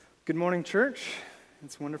Good morning, church.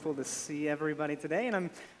 It's wonderful to see everybody today, and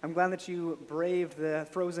I'm glad that you braved the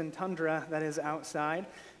frozen tundra that is outside.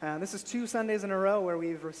 This is 2 Sundays in a row where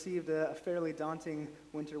we've received a fairly daunting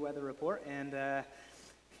winter weather report, and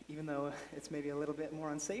even though it's maybe a little bit more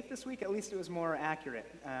unsafe this week, at least it was more accurate.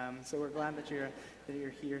 So we're glad that you're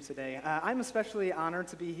here today. I'm especially honored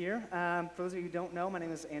to be here. For those of you who don't know, my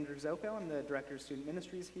name is Andrew Zoko. I'm the Director of Student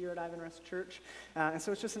Ministries here at Ivan Rest Church. And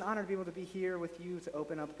so it's just an honor to be able to be here with you to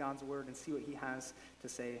open up God's Word and see what He has to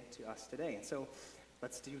say to us today. And so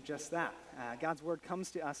let's do just that. God's Word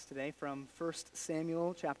comes to us today from 1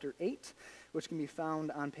 Samuel chapter 8, which can be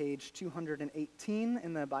found on page 218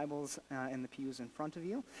 in the Bibles in the pews in front of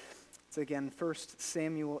you. So again, 1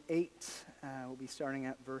 Samuel 8, we'll be starting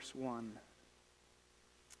at verse 1.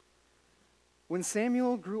 When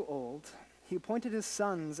Samuel grew old, he appointed his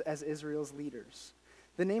sons as Israel's leaders.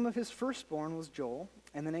 The name of his firstborn was Joel,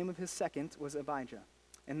 and the name of his second was Abijah,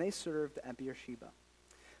 and they served at Beersheba.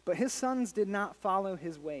 But his sons did not follow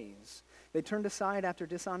his ways. They turned aside after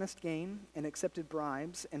dishonest gain and accepted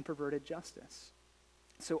bribes and perverted justice.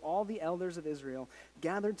 So all the elders of Israel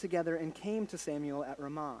gathered together and came to Samuel at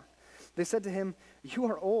Ramah. They said to him, "You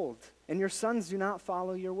are old, and your sons do not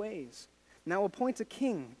follow your ways. Now appoint a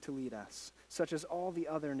king to lead us, such as all the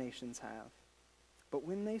other nations have." But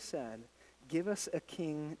when they said, "Give us a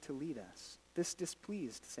king to lead us," this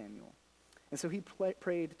displeased Samuel. And so he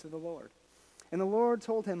prayed to the Lord. And the Lord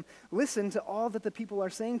told him, "Listen to all that the people are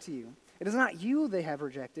saying to you. It is not you they have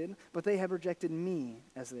rejected, but they have rejected me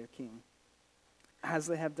as their king, as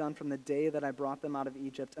they have done from the day that I brought them out of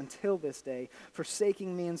Egypt until this day,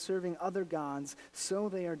 forsaking me and serving other gods, so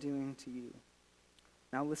they are doing to you.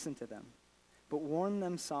 Now listen to them, but warn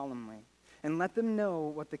them solemnly, and let them know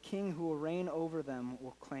what the king who will reign over them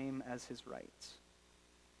will claim as his rights."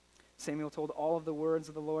 Samuel told all of the words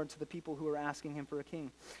of the Lord to the people who were asking him for a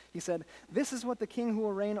king. He said, "This is what the king who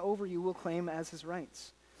will reign over you will claim as his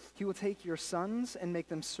rights. He will take your sons and make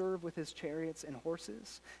them serve with his chariots and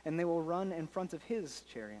horses, and they will run in front of his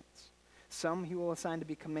chariots. Some he will assign to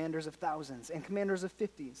be commanders of thousands and commanders of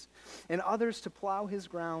 50s, and others to plow his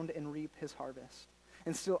ground and reap his harvest,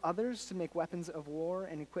 and still others to make weapons of war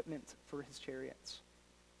and equipment for his chariots.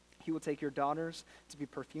 He will take your daughters to be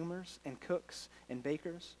perfumers and cooks and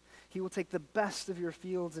bakers. He will take the best of your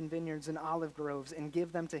fields and vineyards and olive groves and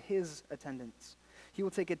give them to his attendants. He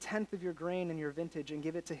will take 1/10 of your grain and your vintage and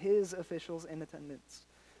give it to his officials and attendants.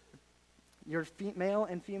 Your male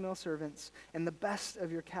and female servants and the best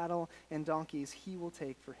of your cattle and donkeys he will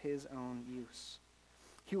take for his own use.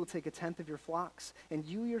 He will take 1/10 of your flocks, and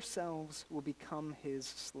you yourselves will become his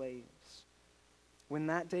slaves. When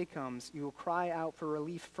that day comes, you will cry out for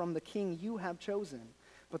relief from the king you have chosen,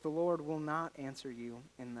 but the Lord will not answer you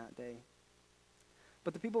in that day."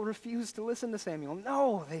 But the people refused to listen to Samuel.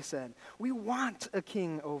 "No," they said, "we want a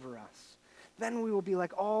king over us. Then we will be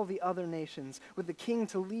like all the other nations, with the king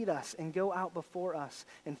to lead us and go out before us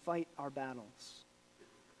and fight our battles."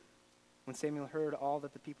 When Samuel heard all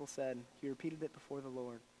that the people said, he repeated it before the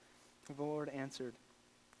Lord. The Lord answered,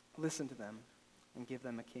 "Listen to them and give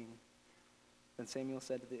them a king." Then Samuel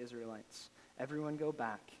said to the Israelites, "Everyone go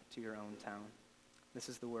back to your own town." This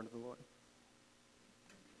is the word of the Lord.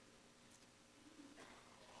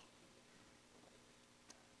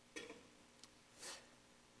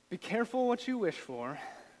 Be careful what you wish for,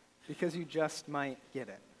 because you just might get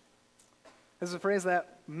it. This is a phrase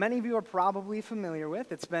that many of you are probably familiar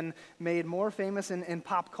with. It's been made more famous in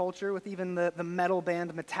pop culture, with even the metal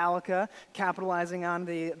band Metallica capitalizing on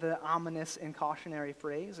the ominous and cautionary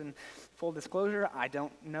phrase. And full disclosure, I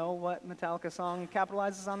don't know what Metallica song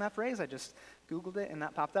capitalizes on that phrase. I just Googled it, and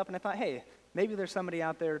that popped up, and I thought, hey, maybe there's somebody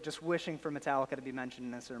out there just wishing for Metallica to be mentioned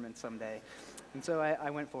in a sermon someday. And so I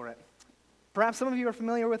went for it. Perhaps some of you are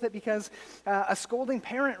familiar with it because a scolding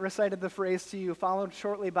parent recited the phrase to you, followed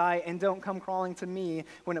shortly by, "And don't come crawling to me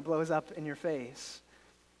when it blows up in your face."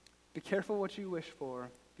 Be careful what you wish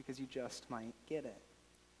for, because you just might get it.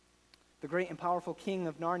 The great and powerful king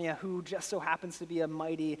of Narnia, who just so happens to be a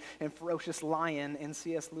mighty and ferocious lion in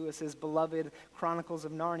C.S. Lewis's beloved Chronicles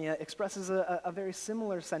of Narnia, expresses a very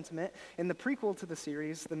similar sentiment in the prequel to the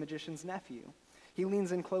series, The Magician's Nephew. He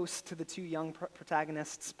leans in close to the two young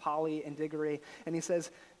protagonists, Polly and Diggory, and he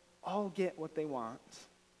says, "All get what they want,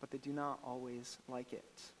 but they do not always like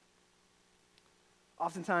it."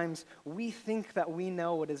 Oftentimes, we think that we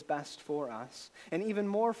know what is best for us, and even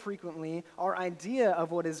more frequently, our idea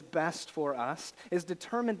of what is best for us is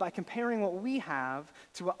determined by comparing what we have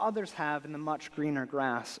to what others have in the much greener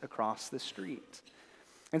grass across the street.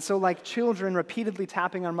 And so, like children repeatedly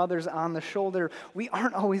tapping our mothers on the shoulder, we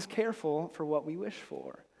aren't always careful for what we wish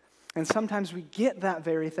for. And sometimes we get that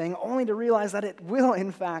very thing only to realize that it will,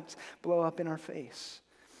 in fact, blow up in our face.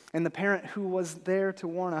 And the parent who was there to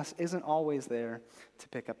warn us isn't always there to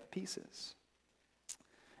pick up the pieces.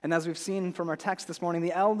 And as we've seen from our text this morning,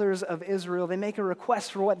 the elders of Israel, they make a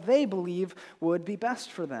request for what they believe would be best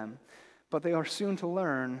for them. But they are soon to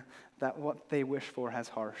learn that what they wish for has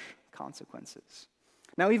harsh consequences.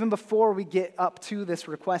 Now, even before we get up to this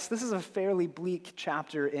request, this is a fairly bleak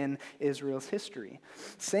chapter in Israel's history.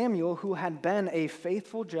 Samuel, who had been a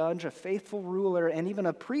faithful judge, a faithful ruler, and even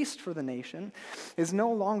a priest for the nation, is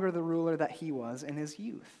no longer the ruler that he was in his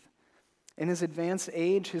youth. In his advanced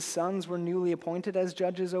age, his sons were newly appointed as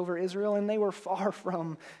judges over Israel, and they were far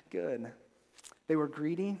from good. They were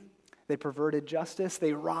greedy. They perverted justice.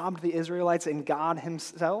 They robbed the Israelites and God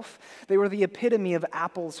himself. They were the epitome of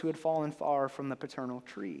apples who had fallen far from the paternal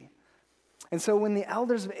tree. And so when the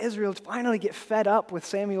elders of Israel finally get fed up with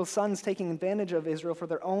Samuel's sons taking advantage of Israel for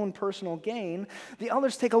their own personal gain, the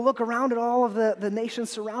elders take a look around at all of the nations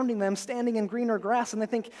surrounding them, standing in greener grass, and they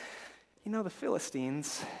think, the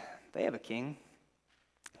Philistines, they have a king.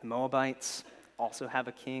 The Moabites also have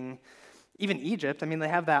a king. Even Egypt, they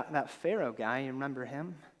have that Pharaoh guy, you remember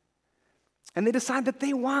him? And they decide that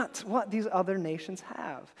they want what these other nations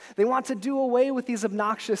have. They want to do away with these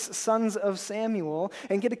obnoxious sons of Samuel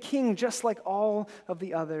and get a king just like all of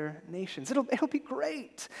the other nations. It'll be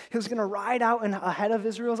great. He's going to ride out ahead of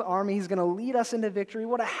Israel's army. He's going to lead us into victory.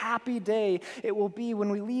 What a happy day it will be when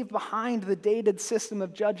we leave behind the dated system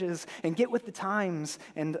of judges and get with the times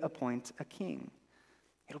and appoint a king.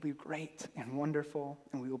 It'll be great and wonderful,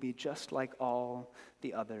 and we will be just like all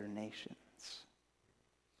the other nations.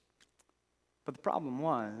 But the problem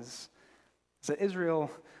was that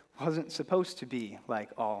Israel wasn't supposed to be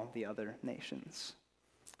like all the other nations.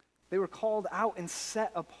 They were called out and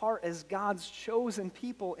set apart as God's chosen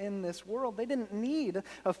people in this world. They didn't need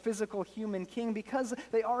a physical human king because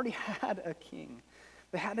they already had a king.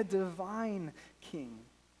 They had a divine king.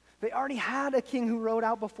 They already had a king who rode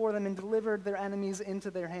out before them and delivered their enemies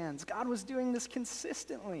into their hands. God was doing this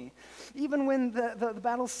consistently. Even when the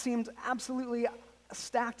battles seemed absolutely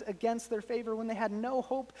stacked against their favor, when they had no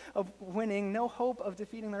hope of winning, no hope of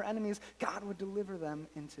defeating their enemies, God would deliver them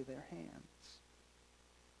into their hands.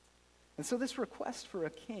 And so this request for a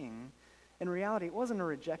king, in reality, it wasn't a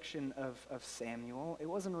rejection of Samuel. It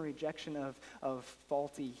wasn't a rejection of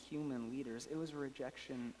faulty human leaders. It was a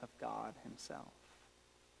rejection of God himself.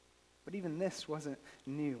 But even this wasn't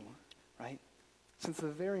new, right? Since the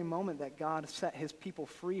very moment that God set his people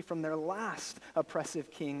free from their last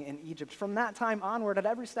oppressive king in Egypt, from that time onward, at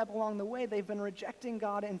every step along the way, they've been rejecting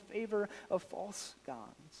God in favor of false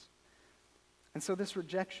gods. And so this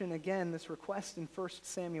rejection, again, this request in 1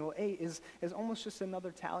 Samuel 8 is almost just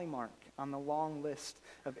another tally mark on the long list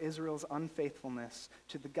of Israel's unfaithfulness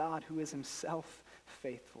to the God who is himself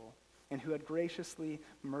faithful and who had graciously,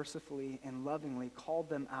 mercifully, and lovingly called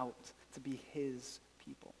them out to be his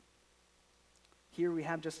people. Here we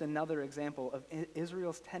have just another example of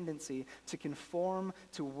Israel's tendency to conform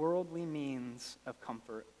to worldly means of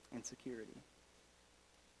comfort and security.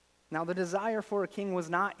 Now, the desire for a king was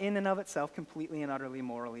not in and of itself completely and utterly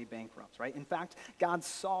morally bankrupt, right? In fact, God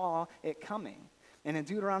saw it coming. And in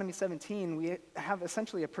Deuteronomy 17, we have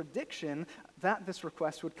essentially a prediction that this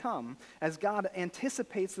request would come, as God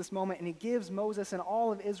anticipates this moment, and he gives Moses and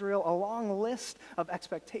all of Israel a long list of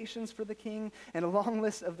expectations for the king and a long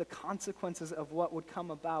list of the consequences of what would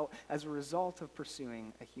come about as a result of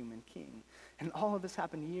pursuing a human king. And all of this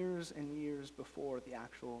happened years and years before the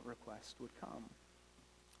actual request would come.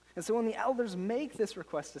 And so when the elders make this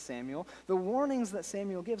request to Samuel, the warnings that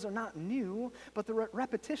Samuel gives are not new, but the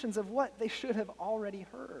repetitions of what they should have already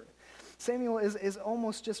heard. Samuel is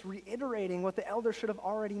almost just reiterating what the elders should have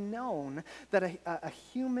already known, that a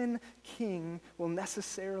human king will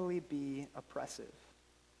necessarily be oppressive.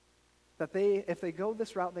 That if they go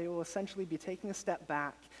this route, they will essentially be taking a step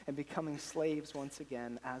back and becoming slaves once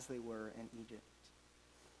again as they were in Egypt.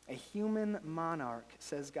 A human monarch,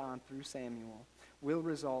 says God through Samuel, will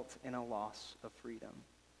result in a loss of freedom.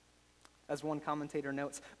 As one commentator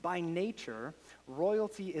notes, by nature,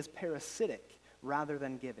 royalty is parasitic rather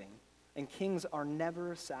than giving, and kings are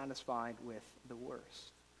never satisfied with the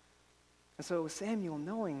worst. And so Samuel,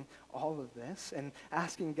 knowing all of this and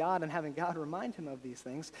asking God and having God remind him of these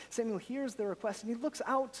things, Samuel hears the request and he looks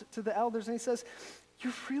out to the elders and he says,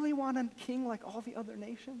 "You really want a king like all the other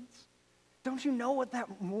nations? Don't you know what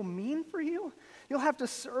that will mean for you? You'll have to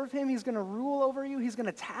serve him. He's going to rule over you. He's going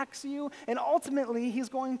to tax you. And ultimately, he's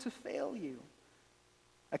going to fail you.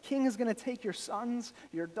 A king is going to take your sons,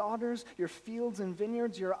 your daughters, your fields and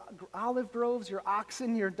vineyards, your olive groves, your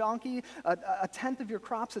oxen, your donkey, a tenth of your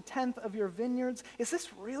crops, a tenth of your vineyards. Is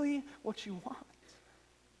this really what you want?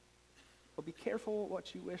 Well, be careful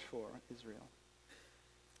what you wish for, Israel.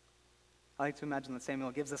 I like to imagine that Samuel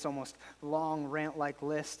gives this almost long rant-like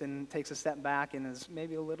list and takes a step back and is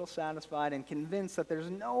maybe a little satisfied and convinced that there's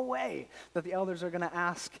no way that the elders are going to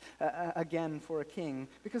ask again for a king,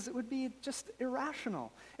 because it would be just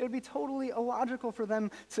irrational. It would be totally illogical for them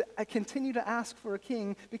to continue to ask for a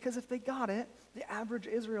king, because if they got it, the average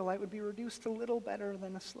Israelite would be reduced to little better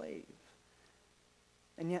than a slave.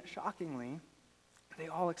 And yet, shockingly, they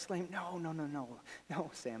all exclaim, no,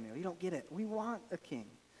 Samuel, you don't get it. We want a king.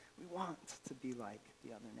 We want to be like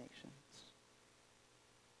the other nations.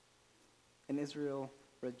 And Israel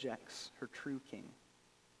rejects her true king.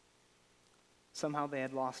 Somehow they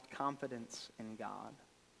had lost confidence in God.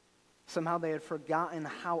 Somehow they had forgotten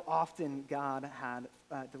how often God had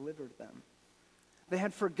delivered them. They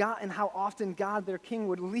had forgotten how often God, their king,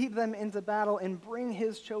 would lead them into battle and bring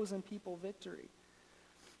his chosen people victory.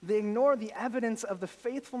 They ignore the evidence of the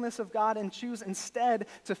faithfulness of God and choose instead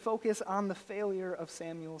to focus on the failure of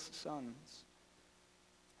Samuel's sons.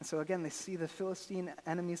 And so again, they see the Philistine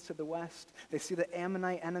enemies to the west, they see the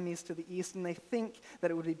Ammonite enemies to the east, and they think that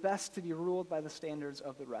it would be best to be ruled by the standards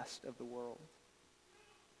of the rest of the world.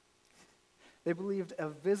 They believed a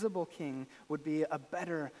visible king would be a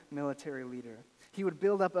better military leader. He would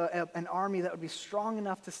build up an army that would be strong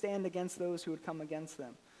enough to stand against those who would come against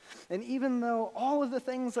them. And even though all of the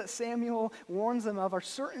things that Samuel warns them of are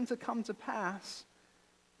certain to come to pass,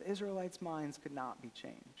 the Israelites' minds could not be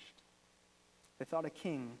changed. They thought a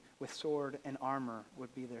king with sword and armor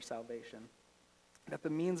would be their salvation, that the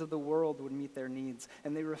means of the world would meet their needs,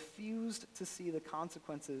 and they refused to see the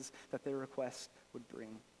consequences that their request would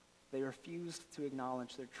bring. They refused to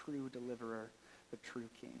acknowledge their true deliverer, the true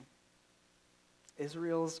king.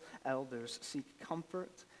 Israel's elders seek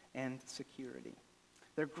comfort and security.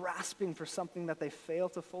 They're grasping for something that they fail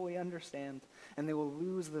to fully understand, and they will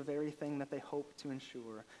lose the very thing that they hope to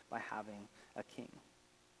ensure by having a king.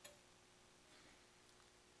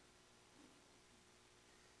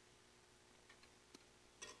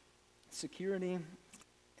 Security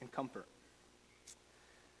and comfort.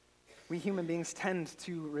 We human beings tend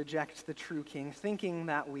to reject the true king, thinking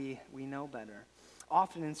that we know better,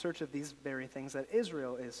 often in search of these very things that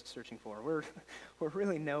Israel is searching for. We're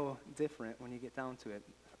really no different when you get down to it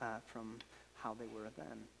from how they were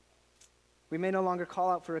then. We may no longer call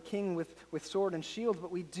out for a king with sword and shield,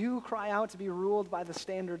 but we do cry out to be ruled by the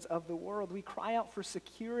standards of the world. We cry out for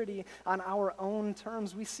security on our own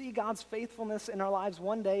terms. We see God's faithfulness in our lives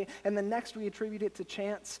one day, and the next we attribute it to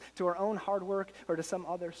chance, to our own hard work, or to some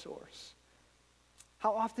other source.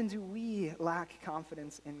 How often do we lack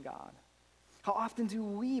confidence in God? How often do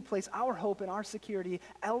we place our hope and our security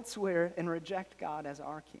elsewhere and reject God as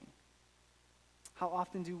our king? How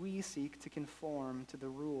often do we seek to conform to the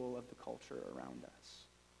rule of the culture around us?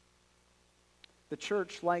 The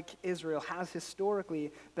church, like Israel, has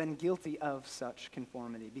historically been guilty of such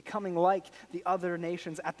conformity, becoming like the other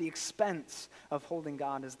nations at the expense of holding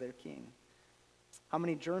God as their king. How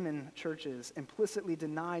many German churches implicitly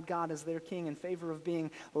denied God as their king in favor of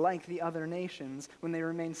being like the other nations when they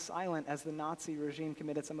remained silent as the Nazi regime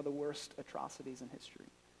committed some of the worst atrocities in history?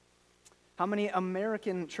 How many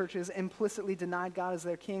American churches implicitly denied God as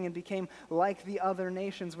their king and became like the other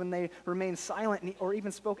nations when they remained silent or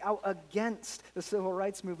even spoke out against the civil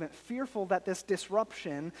rights movement, fearful that this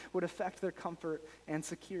disruption would affect their comfort and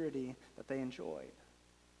security that they enjoyed?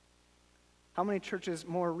 How many churches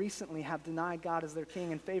more recently have denied God as their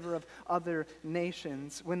king in favor of other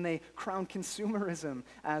nations when they crowned consumerism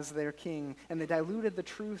as their king and they diluted the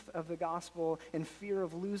truth of the gospel in fear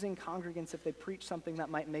of losing congregants if they preach something that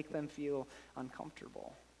might make them feel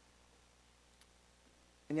uncomfortable?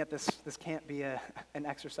 And yet this can't be an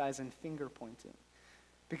exercise in finger pointing.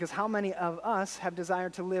 Because how many of us have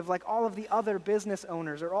desired to live like all of the other business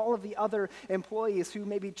owners or all of the other employees who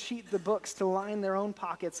maybe cheat the books to line their own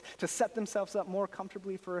pockets, to set themselves up more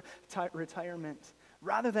comfortably for retirement,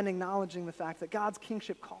 rather than acknowledging the fact that God's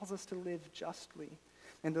kingship calls us to live justly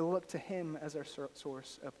and to look to him as our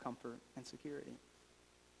source of comfort and security?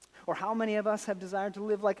 Or how many of us have desired to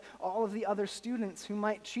live like all of the other students who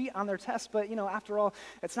might cheat on their tests, but after all,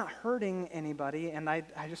 it's not hurting anybody and I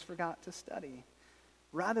just forgot to study?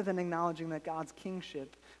 Rather than acknowledging that God's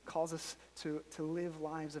kingship calls us to live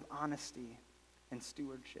lives of honesty and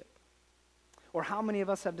stewardship. Or how many of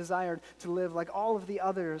us have desired to live like all of the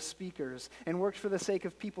other speakers and worked for the sake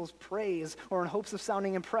of people's praise or in hopes of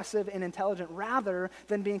sounding impressive and intelligent rather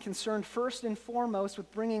than being concerned first and foremost with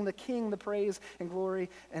bringing the King the praise and glory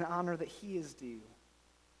and honor that he is due?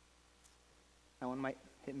 That one might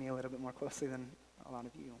hit me a little bit more closely than a lot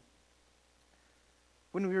of you.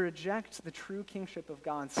 When we reject the true kingship of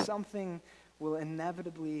God, something will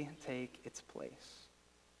inevitably take its place.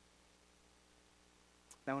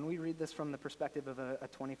 Now, when we read this from the perspective of a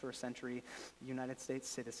 21st century United States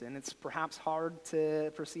citizen, it's perhaps hard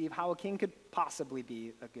to perceive how a king could possibly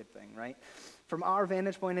be a good thing, right? From our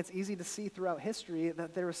vantage point, it's easy to see throughout history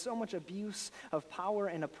that there is so much abuse of power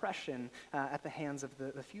and oppression at the hands of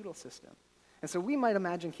the feudal system. And so we might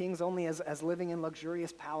imagine kings only as living in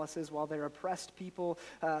luxurious palaces while their oppressed people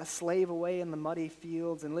slave away in the muddy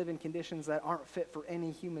fields and live in conditions that aren't fit for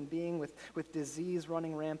any human being, with disease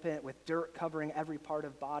running rampant, with dirt covering every part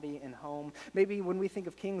of body and home. Maybe when we think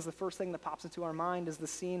of kings, the first thing that pops into our mind is the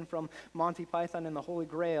scene from Monty Python and the Holy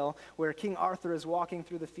Grail, where King Arthur is walking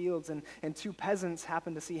through the fields and two peasants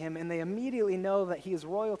happen to see him, and they immediately know that he is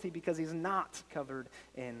royalty because he's not covered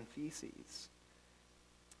in feces.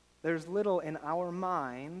 There's little in our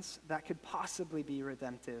minds that could possibly be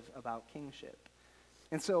redemptive about kingship.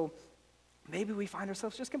 And so maybe we find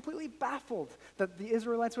ourselves just completely baffled that the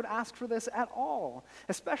Israelites would ask for this at all,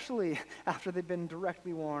 especially after they've been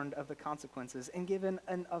directly warned of the consequences and given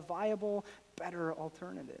a viable, better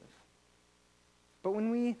alternative. But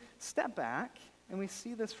when we step back and we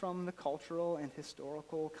see this from the cultural and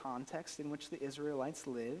historical context in which the Israelites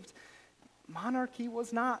lived, monarchy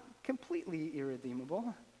was not completely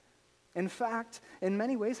irredeemable. In fact, in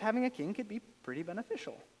many ways, having a king could be pretty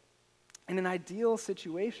beneficial. In an ideal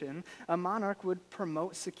situation, a monarch would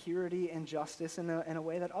promote security and justice in a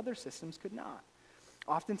way that other systems could not.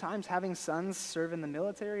 Oftentimes, having sons serve in the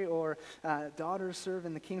military or daughters serve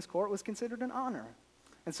in the king's court was considered an honor.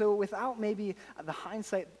 And so without maybe the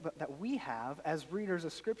hindsight that we have as readers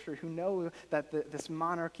of Scripture who know that this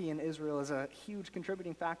monarchy in Israel is a huge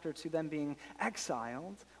contributing factor to them being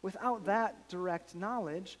exiled, without that direct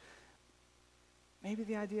knowledge, maybe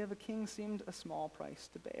the idea of a king seemed a small price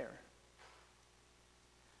to bear.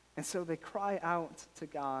 And so they cry out to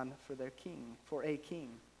God for their king, for a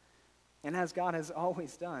king. And as God has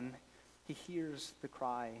always done, he hears the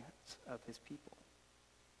cries of his people.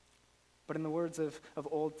 But in the words of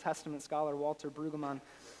Old Testament scholar Walter Brueggemann,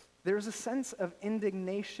 there's a sense of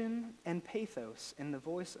indignation and pathos in the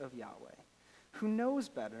voice of Yahweh, who knows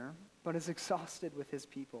better but is exhausted with his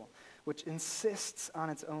people, which insists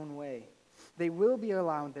on its own way. They will be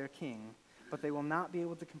allowed their king, but they will not be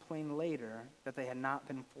able to complain later that they had not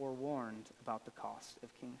been forewarned about the cost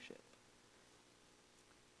of kingship.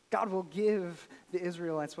 God will give the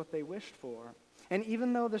Israelites what they wished for. And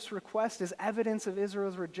even though this request is evidence of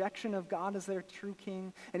Israel's rejection of God as their true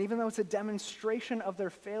king, and even though it's a demonstration of their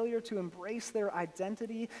failure to embrace their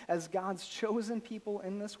identity as God's chosen people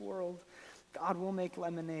in this world, God will make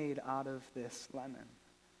lemonade out of this lemon.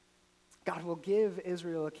 God will give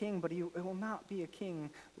Israel a king, but it will not be a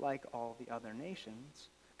king like all the other nations.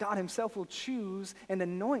 God himself will choose and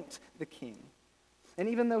anoint the king. And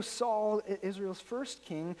even though Saul, Israel's first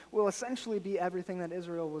king, will essentially be everything that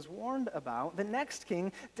Israel was warned about, the next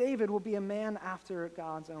king, David, will be a man after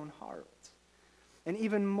God's own heart. And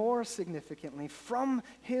even more significantly, from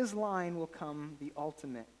his line will come the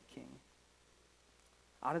ultimate king.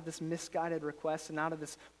 Out of this misguided request and out of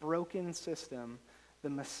this broken system, the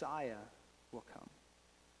Messiah will come.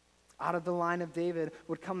 Out of the line of David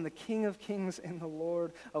would come the King of Kings and the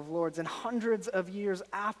Lord of Lords. And hundreds of years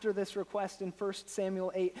after this request in 1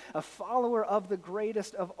 Samuel 8, a follower of the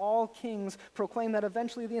greatest of all kings proclaimed that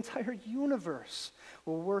eventually the entire universe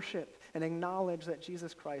will worship and acknowledge that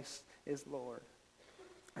Jesus Christ is Lord.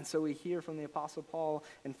 And so we hear from the Apostle Paul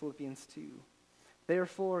in Philippians 2.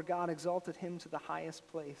 Therefore, God exalted him to the highest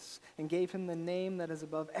place and gave him the name that is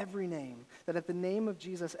above every name, that at the name of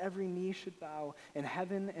Jesus every knee should bow in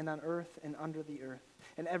heaven and on earth and under the earth,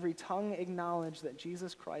 and every tongue acknowledge that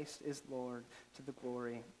Jesus Christ is Lord, to the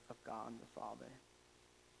glory of God the Father.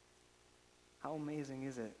 How amazing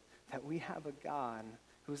is it that we have a God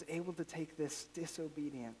who is able to take this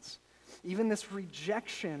disobedience, even this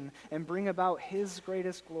rejection, and bring about his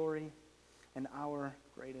greatest glory and our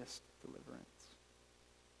greatest deliverance.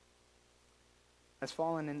 As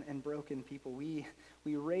fallen and broken people, we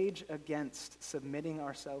rage against submitting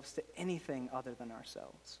ourselves to anything other than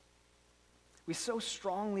ourselves. We so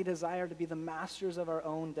strongly desire to be the masters of our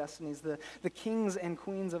own destinies, the kings and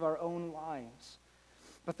queens of our own lives.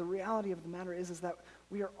 But the reality of the matter is that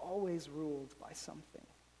we are always ruled by something.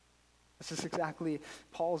 This is exactly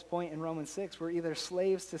Paul's point in Romans 6. We're either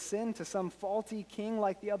slaves to sin, to some faulty king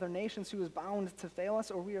like the other nations who is bound to fail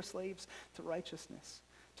us, or we are slaves to righteousness,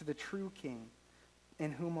 to the true king,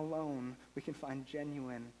 in whom alone we can find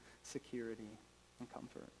genuine security and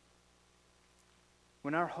comfort.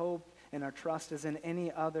 When our hope and our trust is in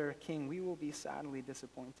any other king, we will be sadly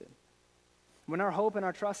disappointed. When our hope and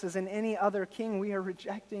our trust is in any other king, we are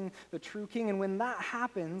rejecting the true king. And when that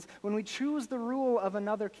happens, when we choose the rule of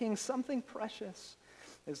another king, something precious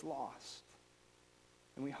is lost.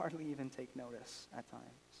 And we hardly even take notice at times.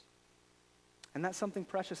 And that something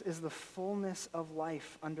precious is the fullness of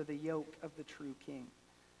life under the yoke of the true king.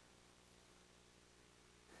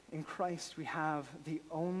 In Christ, we have the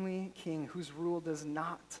only king whose rule does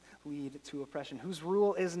not lead to oppression, whose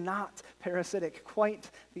rule is not parasitic,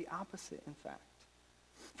 quite the opposite, in fact.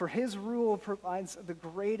 For his rule provides the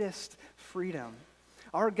greatest freedom.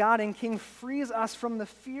 Our God and King frees us from the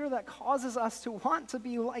fear that causes us to want to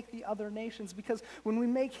be like the other nations, because when we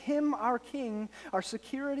make him our king, our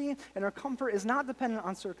security and our comfort is not dependent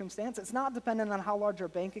on circumstance. It's not dependent on how large our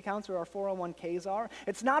bank accounts or our 401ks are.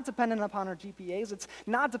 It's not dependent upon our GPAs. It's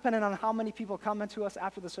not dependent on how many people come to us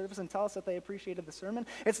after the service and tell us that they appreciated the sermon.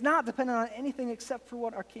 It's not dependent on anything except for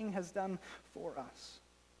what our King has done for us.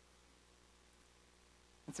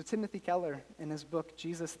 And so Timothy Keller, in his book,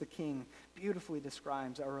 Jesus the King, beautifully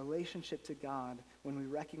describes our relationship to God when we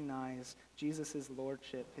recognize Jesus'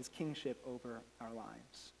 lordship, his kingship over our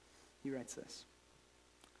lives. He writes this: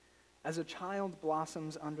 "As a child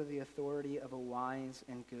blossoms under the authority of a wise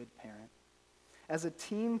and good parent, as a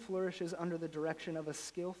team flourishes under the direction of a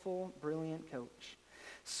skillful, brilliant coach,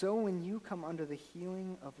 so when you come under the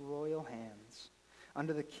healing of royal hands,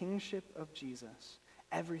 under the kingship of Jesus,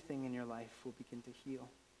 everything in your life will begin to heal.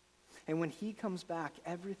 And when he comes back,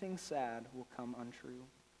 everything sad will come untrue.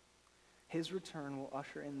 His return will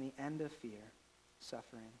usher in the end of fear,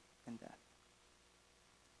 suffering, and death."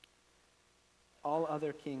 All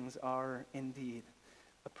other kings are indeed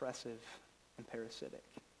oppressive and parasitic.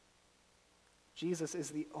 Jesus is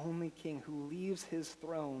the only king who leaves his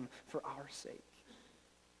throne for our sake.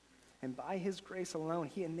 And by his grace alone,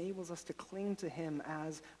 he enables us to cling to him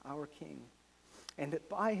as our king. And that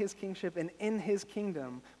by his kingship and in his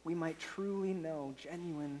kingdom, we might truly know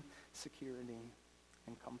genuine security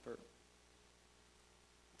and comfort.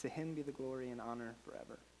 To him be the glory and honor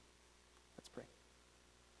forever. Let's pray.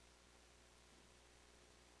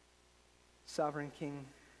 Sovereign King,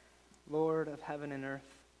 Lord of heaven and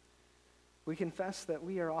earth, we confess that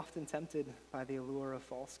we are often tempted by the allure of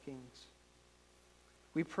false kings.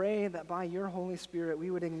 We pray that by your Holy Spirit,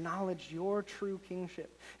 we would acknowledge your true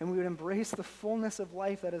kingship and we would embrace the fullness of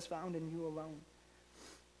life that is found in you alone.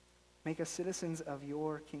 Make us citizens of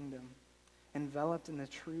your kingdom, enveloped in the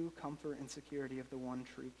true comfort and security of the one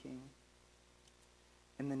true King.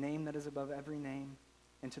 In the name that is above every name,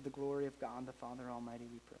 and to the glory of God the Father Almighty,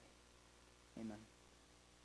 we pray. Amen.